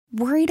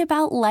Worried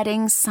about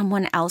letting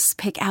someone else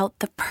pick out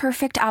the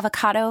perfect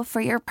avocado for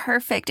your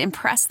perfect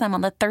impress them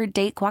on the third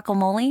date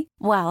guacamole?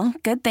 Well,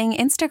 good thing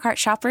Instacart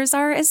shoppers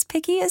are as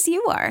picky as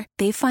you are.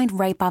 They find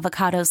ripe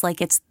avocados like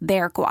it's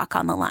their guac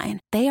on the line.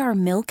 They are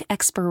milk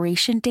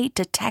expiration date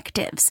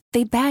detectives.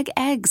 They bag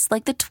eggs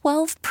like the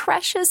 12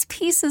 precious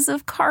pieces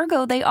of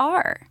cargo they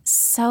are.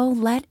 So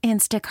let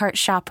Instacart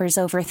shoppers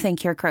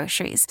overthink your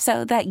groceries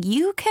so that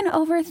you can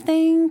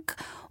overthink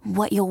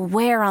what you'll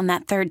wear on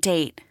that third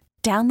date.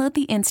 Download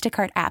the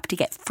Instacart app to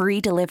get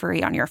free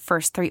delivery on your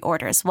first 3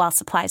 orders while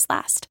supplies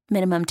last.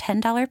 Minimum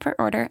 $10 per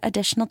order.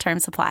 Additional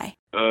terms apply.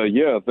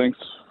 Yeah, thanks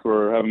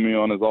for having me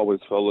on as always,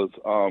 fellas.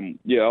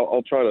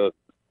 I'll try to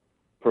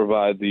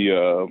provide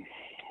the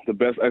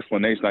best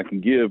explanation I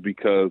can give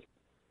because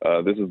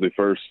this is the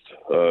first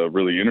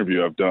really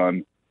interview I've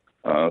done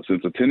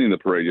since attending the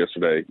parade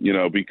yesterday. You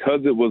know,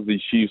 because it was the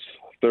Chiefs'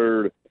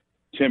 third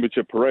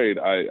championship parade,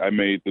 I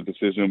made the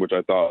decision, which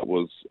I thought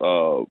was,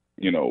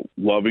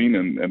 loving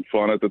and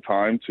fun at the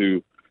time,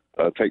 to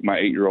take my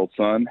 8-year-old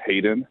son,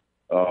 Hayden,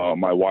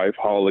 my wife,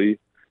 Holly,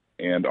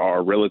 and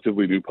our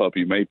relatively new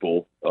puppy,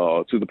 Maple,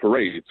 to the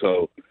parade.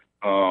 So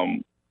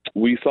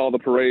we saw the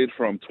parade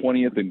from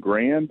 20th and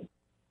Grand,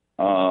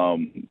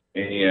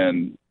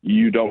 and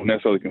you don't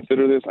necessarily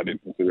consider this. I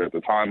didn't consider at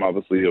the time,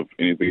 obviously, of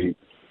anything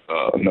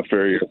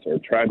nefarious or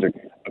tragic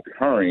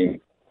occurring.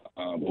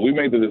 But we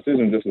made the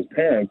decision just as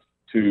parents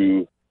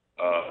to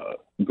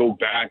go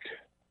back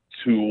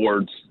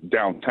towards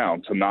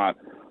downtown, to not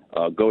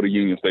go to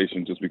Union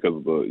Station just because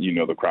of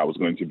the crowd was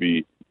going to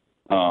be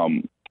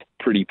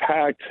pretty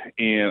packed.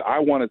 And I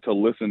wanted to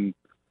listen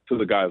to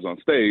the guys on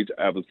stage.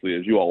 Obviously,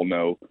 as you all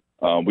know,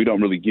 we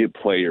don't really get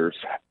players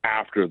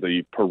after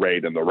the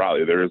parade and the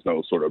rally. There is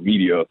no sort of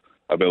media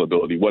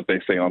availability. What they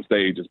say on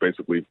stage is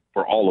basically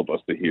for all of us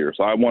to hear.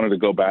 So I wanted to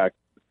go back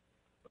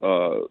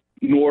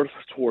north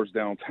towards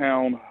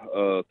downtown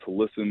to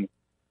listen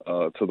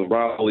to the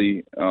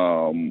rally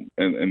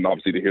and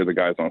obviously to hear the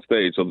guys on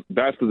stage. So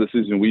that's the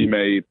decision we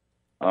made,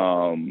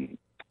 and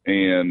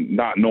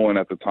not knowing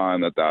at the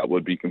time that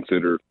would be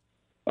considered,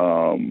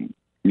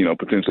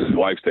 potentially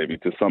life-saving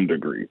to some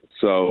degree.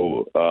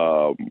 So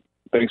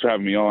thanks for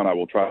having me on. I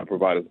will try to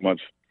provide as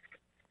much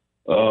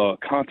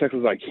context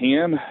as I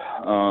can.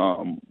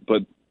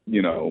 But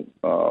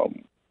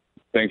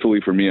thankfully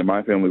for me and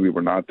my family, we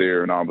were not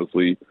there. And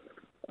obviously,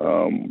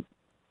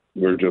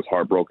 we're just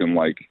heartbroken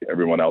like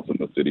everyone else in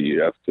the city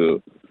as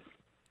to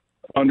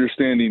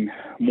understanding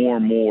more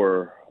and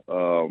more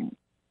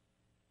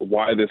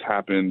why this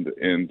happened,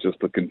 and just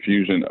the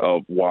confusion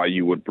of why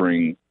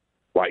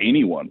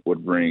anyone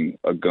would bring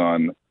a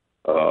gun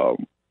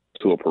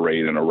to a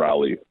parade and a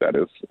rally that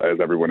is, as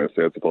everyone has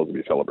said, supposed to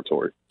be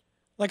celebratory.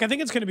 I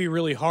think it's going to be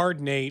really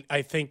hard, Nate.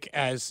 I think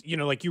as,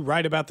 you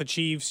write about the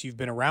Chiefs, you've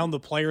been around the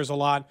players a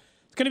lot.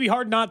 It's going to be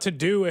hard not to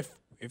do if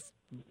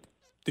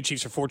the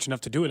Chiefs are fortunate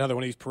enough to do another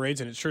one of these parades,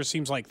 and it sure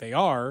seems like they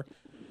are.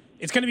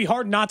 It's going to be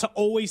hard not to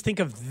always think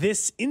of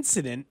this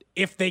incident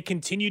if they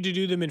continue to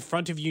do them in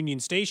front of Union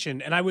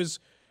Station. And I was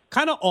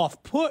kind of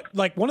off-put.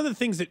 One of the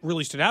things that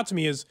really stood out to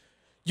me is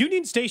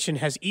Union Station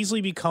has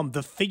easily become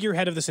the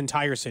figurehead of this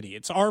entire city.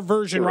 It's our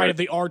version, right, of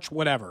the arch,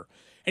 whatever.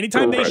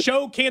 Anytime they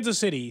show Kansas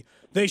City,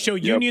 they show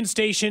Union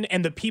Station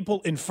and the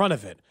people in front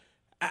of it.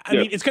 I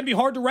mean, it's going to be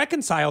hard to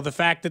reconcile the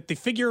fact that the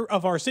figure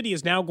of our city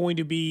is now going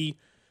to be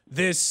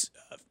this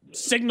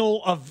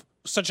signal of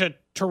such a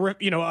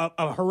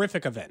a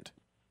horrific event.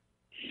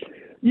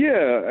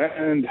 Yeah,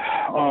 and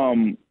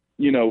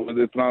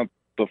it's not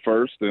the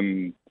first,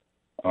 and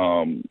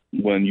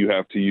when you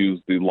have to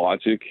use the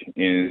logic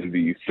and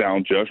the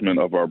sound judgment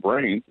of our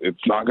brains,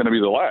 it's not going to be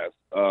the last.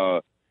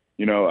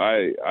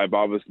 I've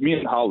obviously, me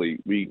and Holly,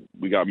 we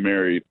got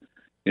married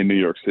in New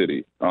York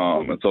City,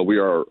 and so we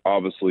are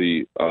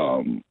obviously,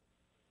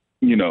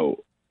 we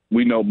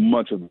know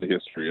much of the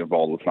history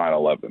involved with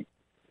 9/11.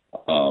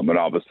 And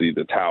obviously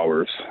the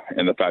towers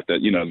and the fact that,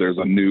 there's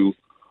a new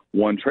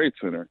One Trade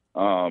Center.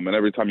 And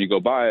every time you go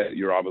by it,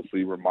 you're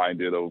obviously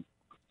reminded of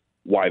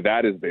why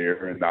that is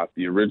there and not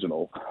the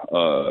original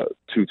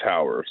 2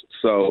 towers.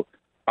 So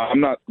I'm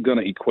not going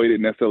to equate it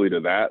necessarily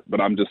to that,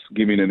 but I'm just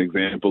giving an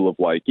example of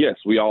yes,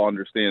 we all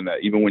understand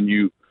that even when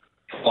you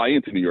fly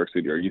into New York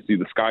City or you see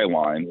the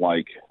skyline,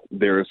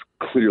 there's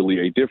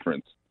clearly a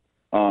difference.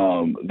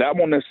 That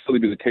won't necessarily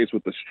be the case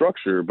with the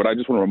structure, but I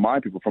just want to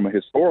remind people from a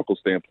historical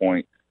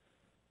standpoint,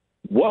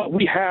 what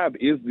we have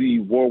is the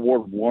World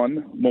War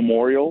I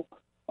memorial,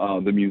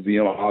 the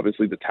museum,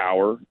 obviously the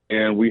tower,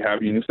 and we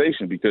have Union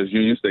Station because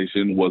Union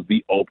Station was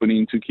the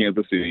opening to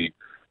Kansas City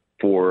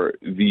for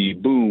the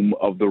boom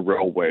of the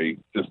railway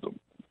system.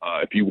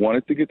 If you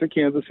wanted to get to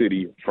Kansas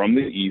City from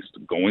the east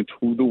going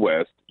to the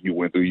west, you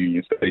went through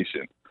Union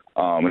Station.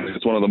 And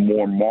it's one of the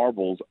more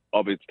marvels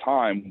of its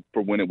time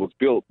for when it was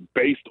built,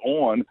 based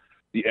on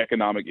the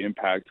economic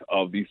impact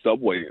of the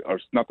subway, or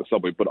not the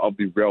subway, but of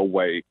the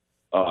railway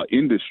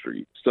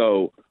industry.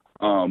 So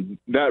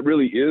that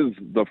really is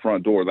the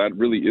front door. That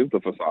really is the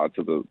facade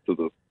to the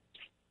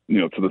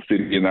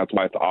city, and that's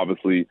why it's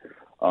obviously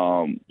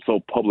so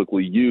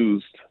publicly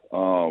used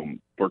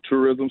for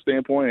tourism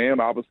standpoint and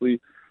obviously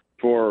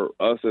for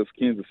us as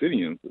Kansas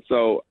Cityans.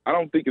 So I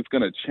don't think it's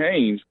going to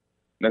change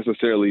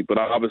necessarily, but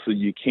obviously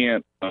you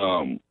can't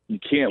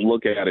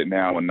look at it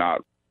now and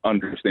not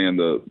understand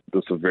the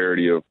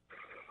severity of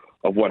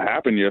what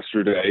happened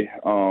yesterday.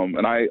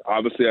 And I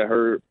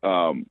heard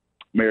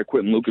Mayor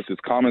Quentin Lucas's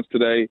comments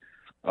today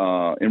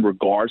in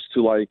regards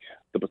to like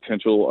the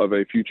potential of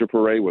a future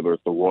parade, whether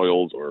it's the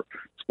Royals or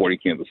Sporting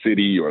Kansas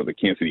City or the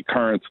Kansas City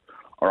Currents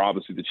or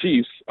obviously the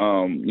Chiefs.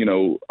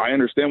 I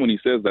understand when he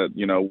says that,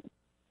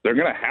 they're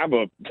going to have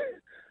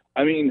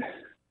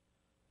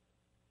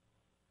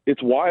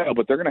it's wild,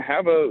 but they're going to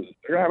have a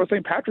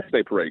St. Patrick's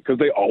Day parade because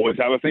they always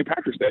have a St.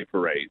 Patrick's Day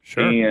parade.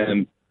 Sure.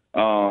 And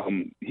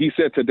he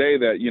said today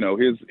that,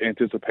 his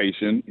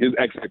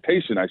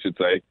expectation, I should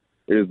say,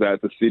 is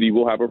that the city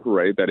will have a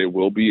parade, that it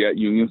will be at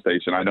Union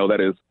Station. I know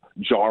that is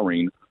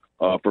jarring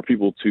for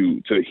people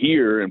to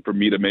hear and for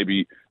me to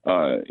maybe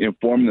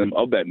inform them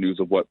of that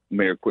news of what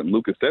Mayor Quentin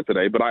Lucas said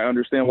today. But I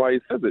understand why he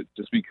says it,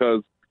 just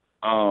because,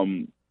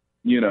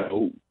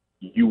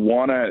 you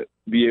want to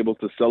be able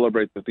to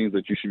celebrate the things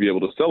that you should be able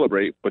to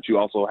celebrate, but you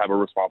also have a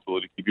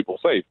responsibility to keep people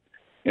safe.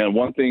 And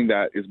one thing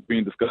that is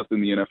being discussed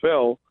in the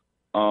NFL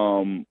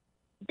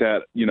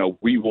that,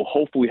 we will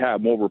hopefully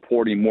have more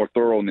reporting, more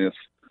thoroughness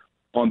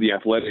on The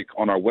Athletic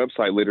on our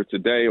website later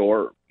today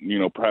or,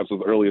 perhaps as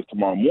early as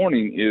tomorrow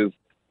morning is,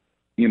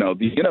 the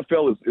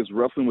NFL is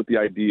wrestling with the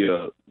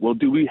idea, well,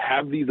 do we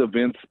have these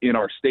events in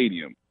our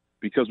stadium?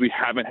 Because we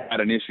haven't had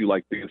an issue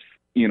like this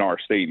in our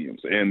stadiums.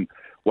 And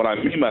what I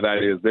mean by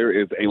that is there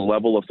is a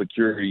level of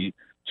security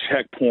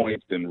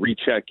checkpoints and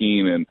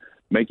rechecking and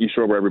making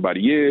sure where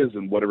everybody is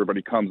and what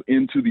everybody comes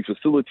into the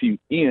facility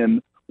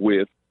in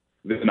with,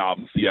 then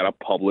obviously at a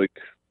public,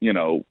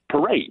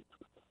 parade.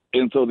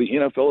 And so the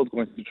NFL is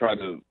going to try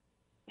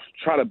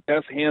to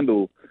best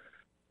handle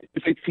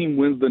if a team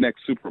wins the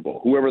next Super Bowl,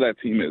 whoever that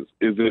team is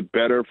it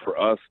better for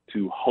us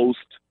to host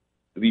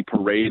the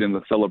parade and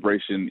the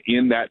celebration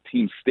in that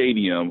team's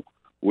stadium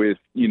with,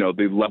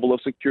 the level of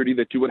security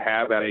that you would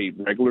have at a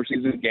regular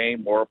season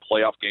game or a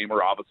playoff game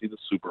or obviously the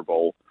Super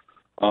Bowl,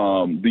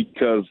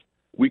 because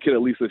we could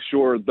at least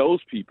assure those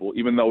people,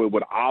 even though it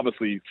would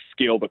obviously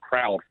scale the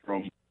crowd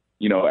from,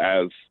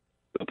 as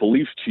the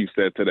police chief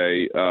said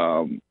today,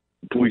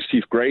 Police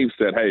Chief Graves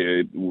said,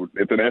 hey,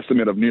 it's an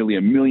estimate of nearly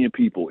 1 million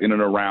people in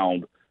and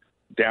around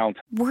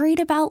downtown. Worried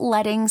about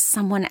letting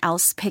someone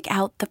else pick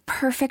out the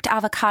perfect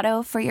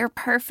avocado for your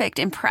perfect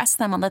impress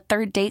them on the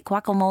third date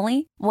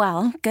guacamole?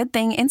 Well, good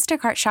thing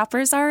Instacart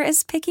shoppers are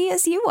as picky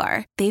as you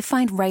are. They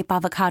find ripe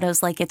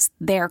avocados like it's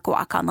their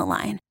guac on the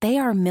line. They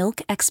are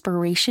milk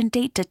expiration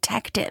date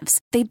detectives.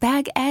 They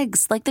bag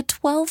eggs like the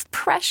 12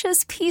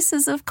 precious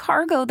pieces of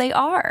cargo they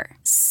are.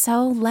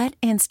 So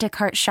let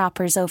Instacart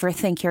shoppers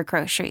overthink your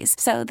groceries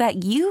so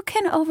that you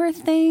can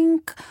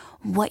overthink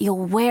what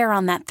you'll wear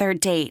on that third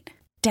date.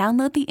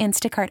 Download the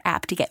Instacart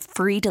app to get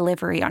free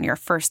delivery on your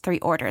first 3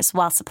 orders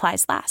while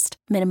supplies last.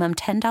 Minimum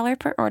 $10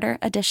 per order.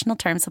 Additional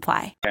terms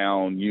apply.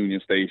 Town,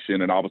 Union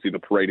Station, and obviously the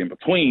parade in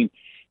between.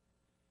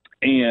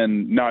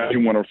 And now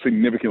you want to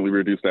significantly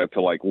reduce that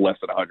to like less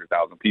than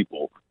 100,000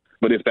 people.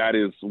 But if that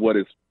is what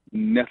is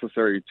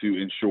necessary to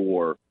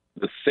ensure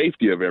the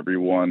safety of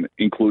everyone,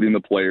 including the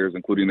players,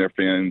 including their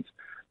fans,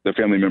 their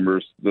family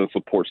members, the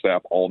support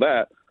staff, all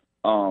that,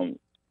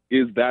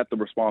 is that the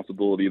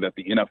responsibility that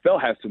the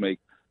NFL has to make?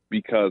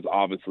 Because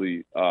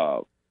obviously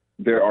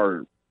there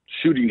are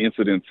shooting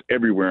incidents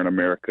everywhere in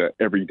America,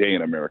 every day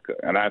in America.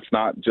 And that's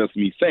not just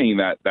me saying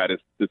that. That is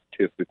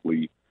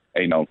statistically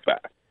a known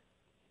fact.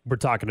 We're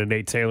talking to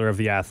Nate Taylor of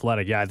The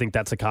Athletic. Yeah, I think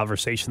that's a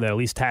conversation that at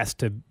least has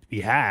to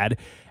be had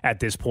at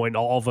this point.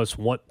 All of us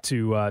want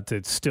to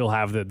still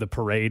have the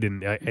parade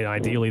and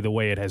ideally the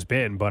way it has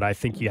been. But I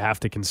think you have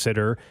to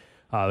consider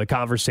the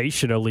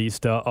conversation at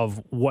least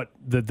of what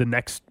the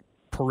next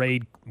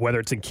parade, whether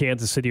it's in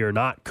Kansas City or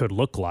not, could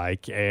look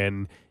like.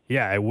 And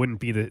yeah, it wouldn't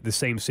be the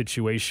same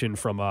situation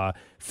from a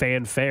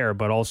fanfare,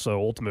 but also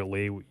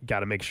ultimately we got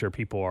to make sure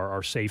people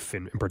are safe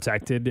and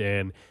protected,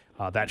 and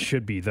that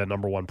should be the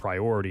number one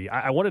priority.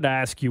 I wanted to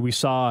ask you, we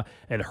saw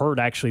and heard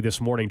actually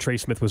this morning, Trey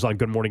Smith was on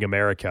Good Morning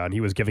America, and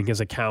he was giving his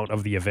account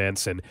of the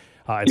events, and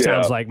it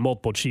sounds like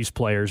multiple Chiefs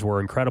players were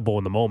incredible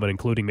in the moment,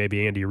 including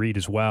maybe Andy Reid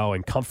as well,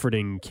 and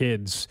comforting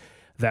kids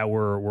that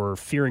were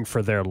fearing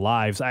for their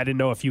lives. I didn't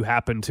know if you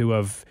happened to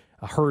have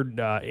heard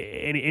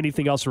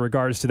anything else in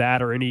regards to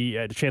that, or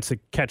any chance to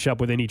catch up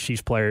with any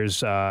Chiefs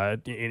players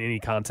in any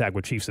contact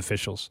with Chiefs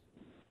officials.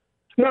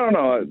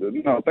 No.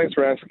 Thanks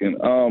for asking.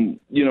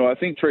 I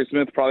think Trey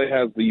Smith probably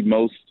has the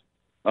most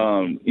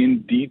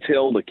in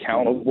detailed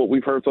account of what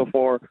we've heard so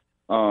far.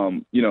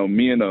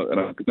 Me and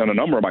a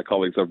number of my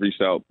colleagues have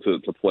reached out to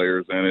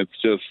players, and it's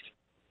just,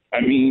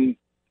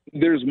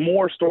 there's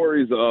more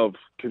stories of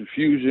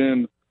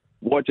confusion.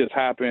 What just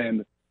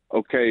happened?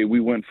 Okay, we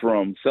went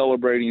from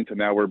celebrating to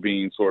now we're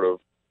being sort of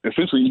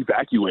essentially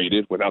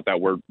evacuated, without that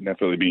word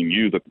necessarily being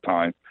used at the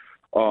time,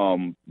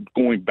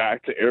 going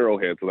back to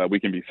Arrowhead so that we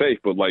can be safe.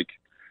 But,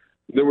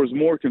 there was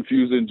more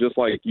confusion, just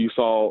like you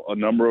saw a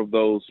number of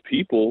those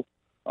people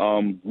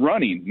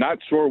running, not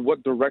sure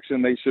what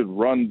direction they should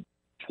run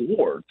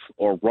towards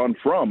or run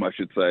from, I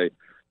should say.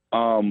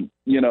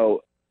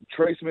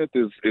 Trey Smith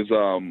is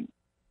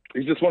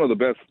he's just one of the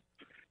best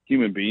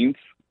human beings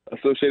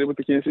associated with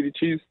the Kansas City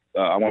Chiefs.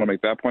 I want to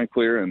make that point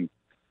clear. And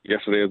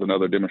yesterday is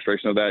another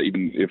demonstration of that,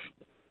 even if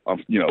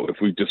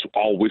we just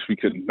all wish we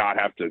could not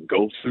have to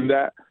go through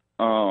that.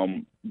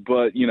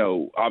 But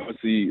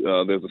obviously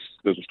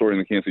there's a story in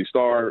the Kansas City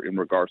Star in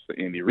regards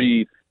to Andy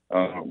Reid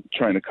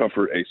trying to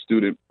comfort a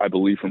student, I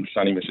believe, from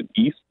Shawnee Mission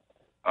East,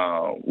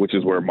 which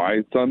is where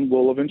my son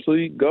will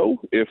eventually go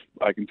if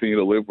I continue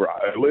to live where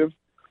I live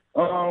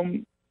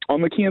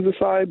on the Kansas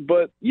side.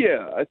 But,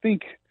 yeah, I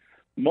think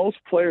most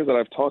players that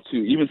I've talked to,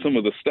 even some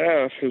of the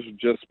staff, has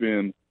just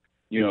been,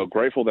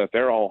 grateful that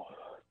they're all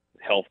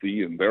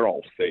healthy and they're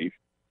all safe.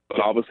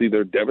 But obviously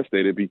they're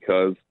devastated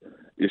because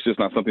it's just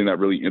not something that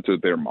really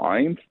entered their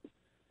minds.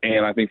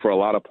 And I think for a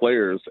lot of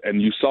players,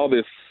 and you saw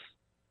this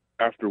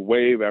after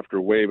wave after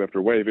wave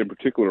after wave, in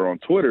particular on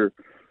Twitter,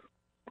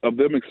 of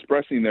them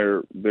expressing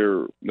their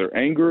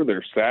anger,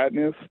 their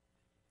sadness,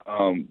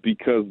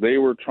 because they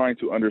were trying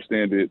to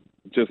understand it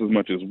just as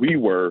much as we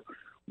were,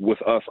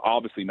 with us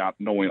obviously not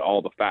knowing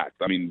all the facts.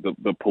 I mean,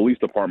 the police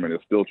department is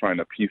still trying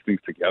to piece things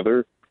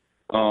together,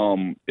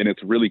 and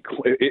it's really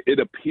it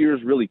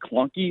appears really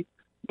clunky,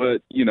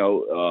 but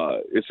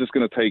it's just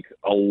going to take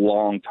a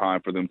long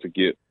time for them to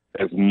get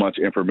as much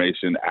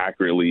information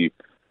accurately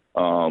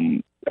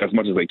as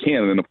much as they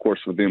can, and then of course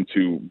for them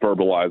to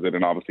verbalize it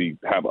and obviously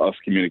have us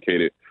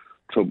communicate it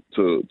to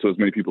as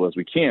many people as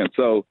we can.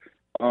 So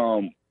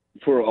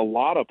for a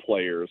lot of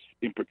players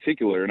in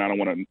particular, and I don't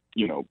want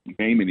to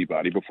name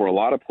anybody, but for a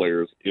lot of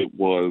players, it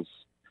was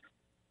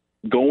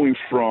going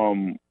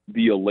from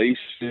the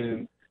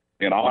elation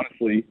and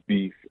honestly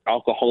the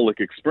alcoholic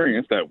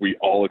experience that we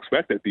all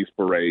expect at these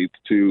parades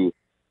to,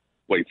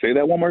 wait, say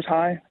that one more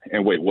time,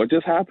 and wait, what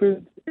just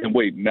happened? And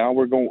wait, now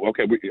we're going,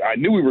 okay, I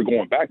knew we were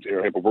going back to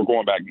Arrowhead, but we're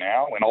going back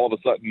now, and all of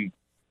a sudden,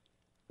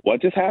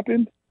 what just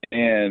happened?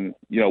 And,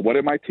 what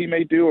did my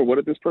teammate do, or what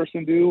did this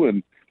person do?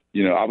 And,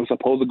 I was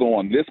supposed to go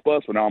on this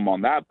bus, but now I'm on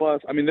that bus.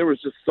 I mean, there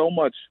was just so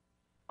much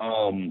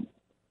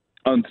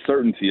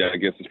uncertainty, I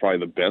guess is probably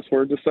the best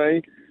word to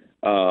say.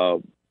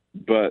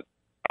 But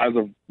as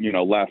of,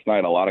 last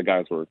night, a lot of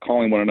guys were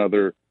calling one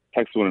another,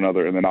 texting one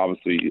another, and then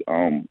obviously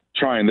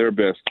trying their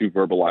best to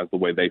verbalize the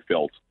way they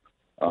felt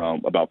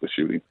about the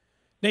shooting.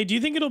 Nate, do you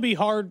think it'll be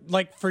hard,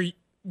 like for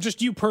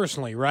just you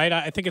personally, right?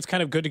 I think it's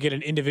kind of good to get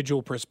an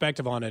individual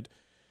perspective on it,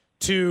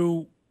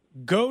 to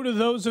go to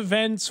those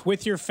events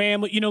with your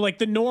family, like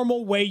the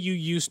normal way you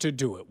used to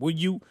do it.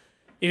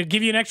 It'll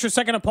give you an extra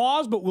second of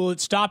pause, but will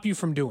it stop you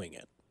from doing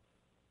it?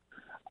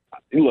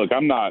 Look,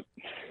 I'm not –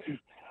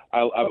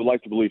 I would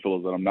like to believe,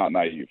 Phyllis, that I'm not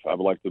naive. I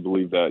would like to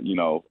believe that,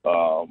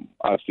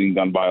 I've seen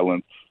gun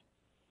violence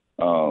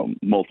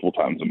multiple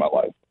times in my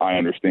life. I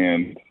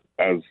understand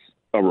as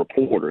a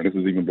reporter, and this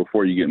is even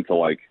before you get into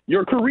like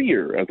your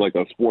career as like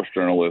a sports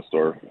journalist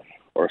or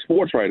a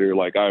sports writer.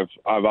 Like I've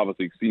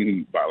obviously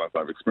seen violence.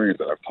 I've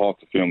experienced it. I've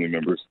talked to family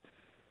members,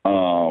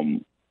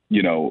 who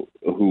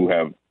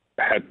have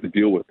had to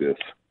deal with this.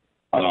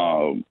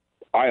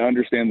 I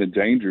understand the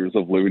dangers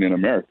of living in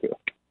America.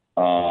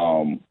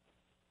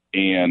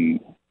 And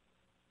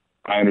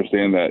I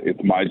understand that it's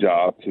my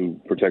job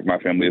to protect my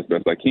family as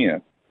best I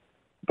can,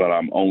 but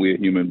I'm only a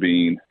human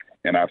being,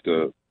 and I have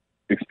to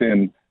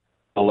extend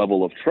a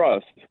level of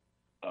trust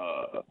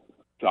to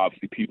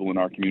obviously people in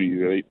our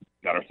community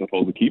that are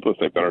supposed to keep us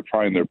safe, that are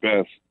trying their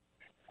best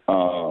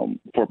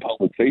for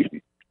public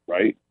safety,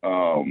 right?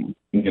 So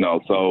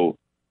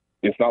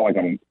it's not like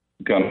I'm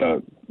going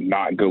to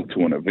not go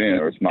to an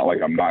event, or it's not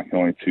like I'm not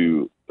going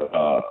to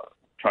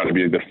try to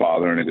be a good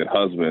father and a good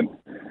husband.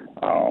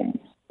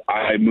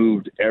 I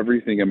moved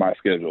everything in my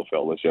schedule,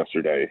 fellas,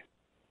 yesterday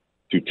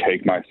to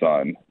take my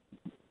son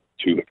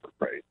to the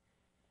parade.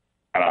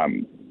 And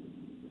I'm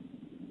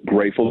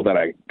grateful that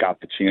I got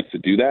the chance to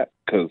do that,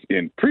 because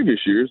in previous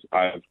years,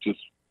 I've just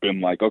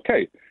been like,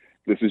 okay,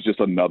 this is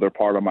just another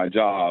part of my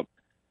job.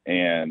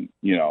 And,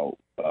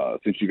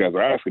 since you guys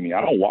are asking me,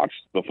 I don't watch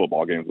the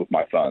football games with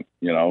my son.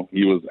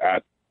 He was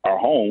at our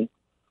home,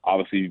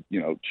 obviously,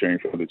 cheering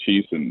for the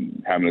Chiefs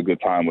and having a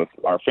good time with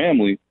our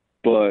family.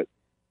 But,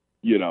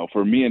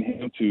 for me and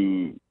him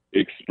to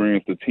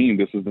experience the team,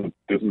 this is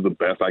the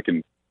best I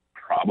can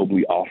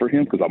probably offer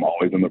him, because I'm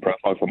always in the press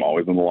box. I'm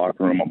always in the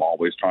locker room. I'm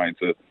always trying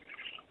to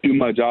do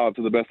my job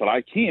to the best that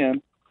I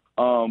can.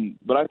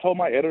 But I told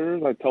my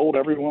editors, I told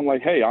everyone,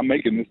 like, hey, I'm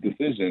making this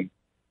decision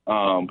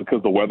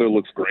because the weather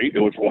looks great.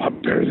 It looks a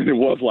lot better than it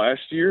was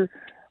last year.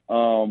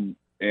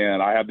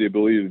 And I have the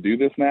ability to do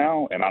this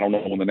now. And I don't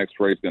know when the next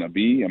parade's going to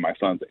be. And my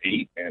son's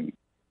 8, and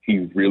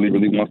he really,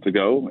 really wants to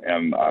go.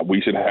 And we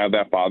should have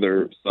that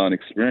father-son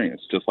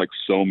experience, just like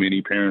so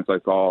many parents I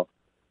saw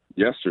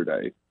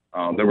yesterday.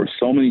 There were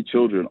so many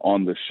children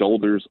on the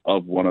shoulders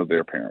of one of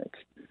their parents,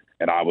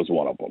 and I was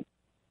one of them.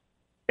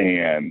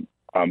 And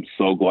I'm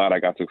so glad I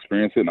got to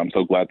experience it, and I'm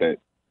so glad that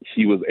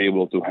he was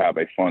able to have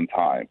a fun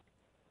time.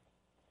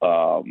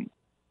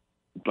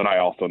 But I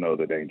also know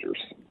the dangers.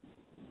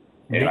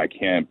 and I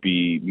can't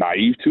be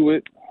naive to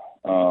it.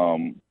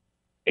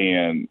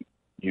 And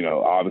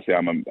obviously,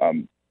 I'm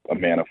a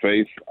man of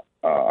faith.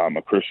 I'm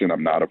a Christian.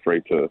 I'm not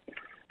afraid to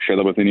share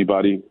that with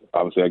anybody.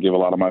 Obviously, I give a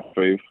lot of my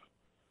faith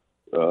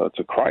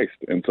to Christ,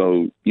 and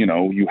so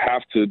you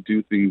have to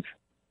do things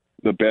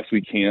the best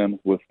we can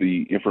with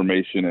the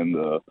information and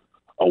the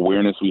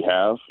awareness we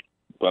have.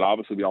 But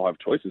obviously, we all have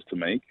choices to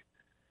make,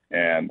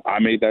 and I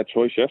made that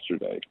choice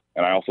yesterday.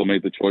 And I also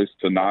made the choice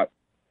to not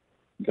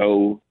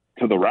go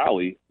to the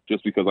rally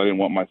just because I didn't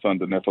want my son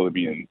to necessarily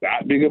be in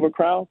that big of a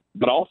crowd,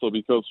 but also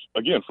because,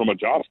 again, from a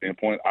job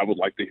standpoint, I would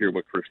like to hear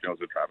what Chris Jones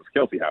and Travis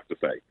Kelce have to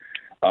say,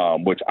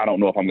 which I don't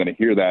know if I'm going to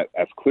hear that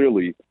as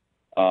clearly,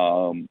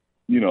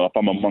 if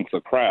I'm amongst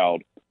a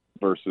crowd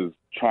versus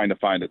trying to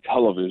find a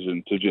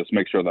television to just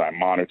make sure that I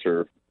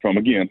monitor from,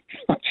 again,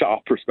 a job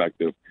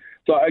perspective.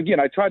 So, again,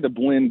 I tried to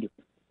blend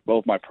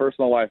both my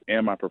personal life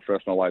and my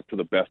professional life to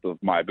the best of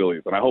my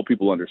abilities, and I hope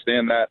people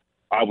understand that.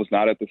 I was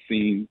not at the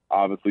scene,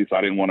 obviously, so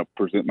I didn't want to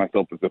present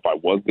myself as if I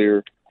was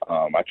there.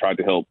 I tried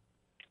to help,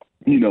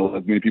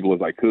 as many people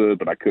as I could,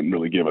 but I couldn't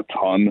really give a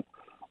ton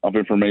of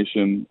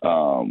information.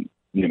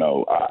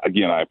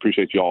 Again, I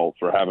appreciate you all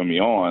for having me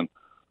on.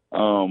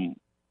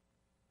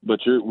 But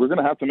we're going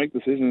to have to make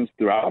decisions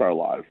throughout our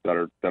lives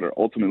that are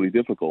ultimately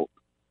difficult,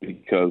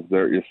 because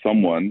there is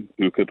someone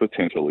who could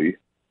potentially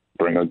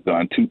bring a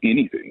gun to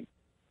anything.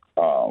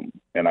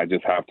 And I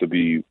just have to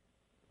be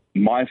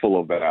mindful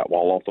of that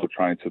while also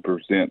trying to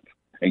present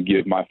and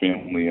give my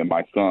family and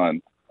my son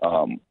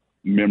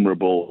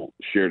memorable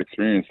shared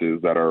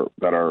experiences that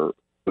are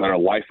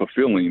life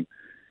fulfilling,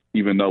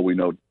 even though we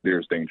know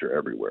there's danger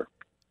everywhere.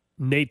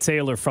 Nate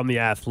Taylor from The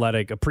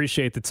Athletic,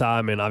 appreciate the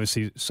time, and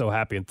obviously so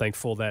happy and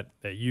thankful that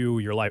you,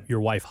 your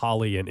wife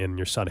Holly, and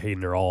your son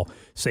Hayden are all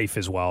safe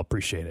as well.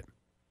 Appreciate it.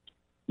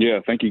 Yeah,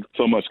 thank you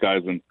so much,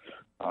 guys. And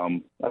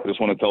I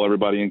just want to tell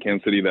everybody in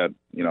Kansas City that,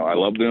 I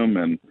love them,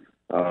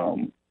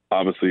 and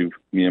obviously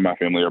me and my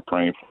family are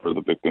praying for the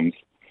victims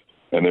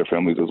and their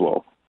families as well.